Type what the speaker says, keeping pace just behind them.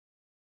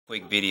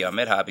Quick video. I'm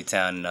at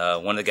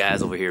Hobbytown. One of the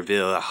guys over here,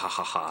 Bill,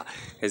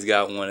 has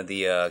got one of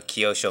the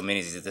Kyosho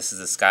minis. This is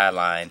the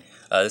Skyline.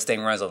 This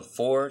thing runs on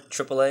 4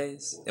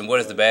 AAAs. And what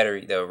does the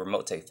battery, the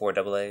remote take? 4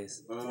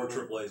 AAAs? 4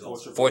 AAAs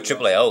also. 4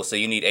 AAA. Oh, so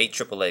you need 8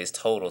 AAAs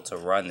total to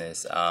run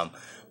this.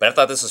 But I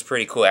thought this was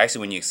pretty cool.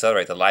 Actually, when you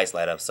accelerate, the lights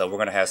light up. So we're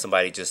going to have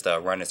somebody just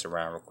run this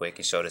around real quick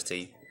and show this to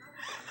you.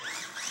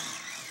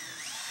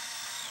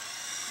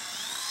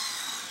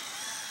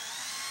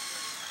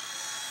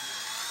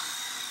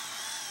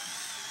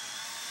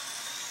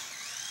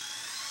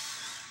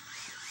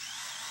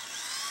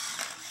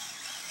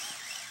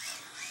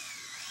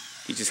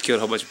 He just killed a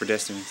whole bunch of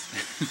pedestrians.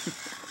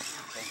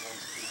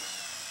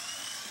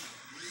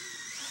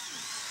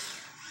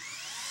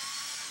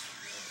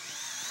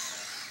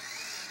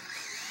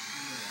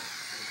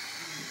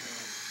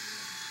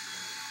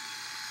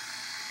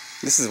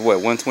 This is what,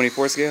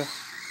 1/24 scale?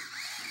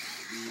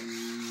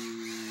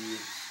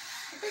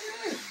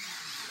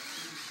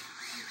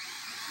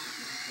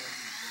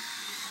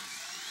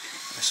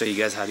 I'll show you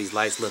guys how these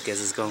lights look as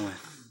it's going.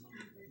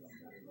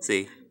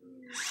 See?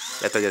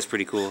 I thought that's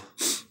pretty cool.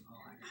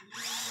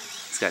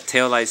 It's got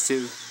tail lights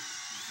too.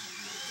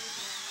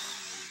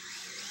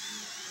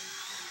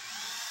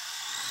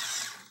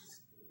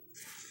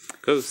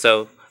 Cool.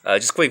 So,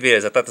 just quick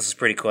videos. I thought this was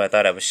pretty cool. I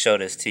thought I would show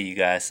this to you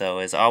guys. So,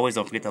 as always,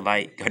 don't forget to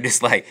like or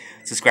dislike,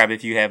 subscribe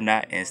if you have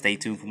not, and stay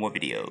tuned for more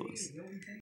videos.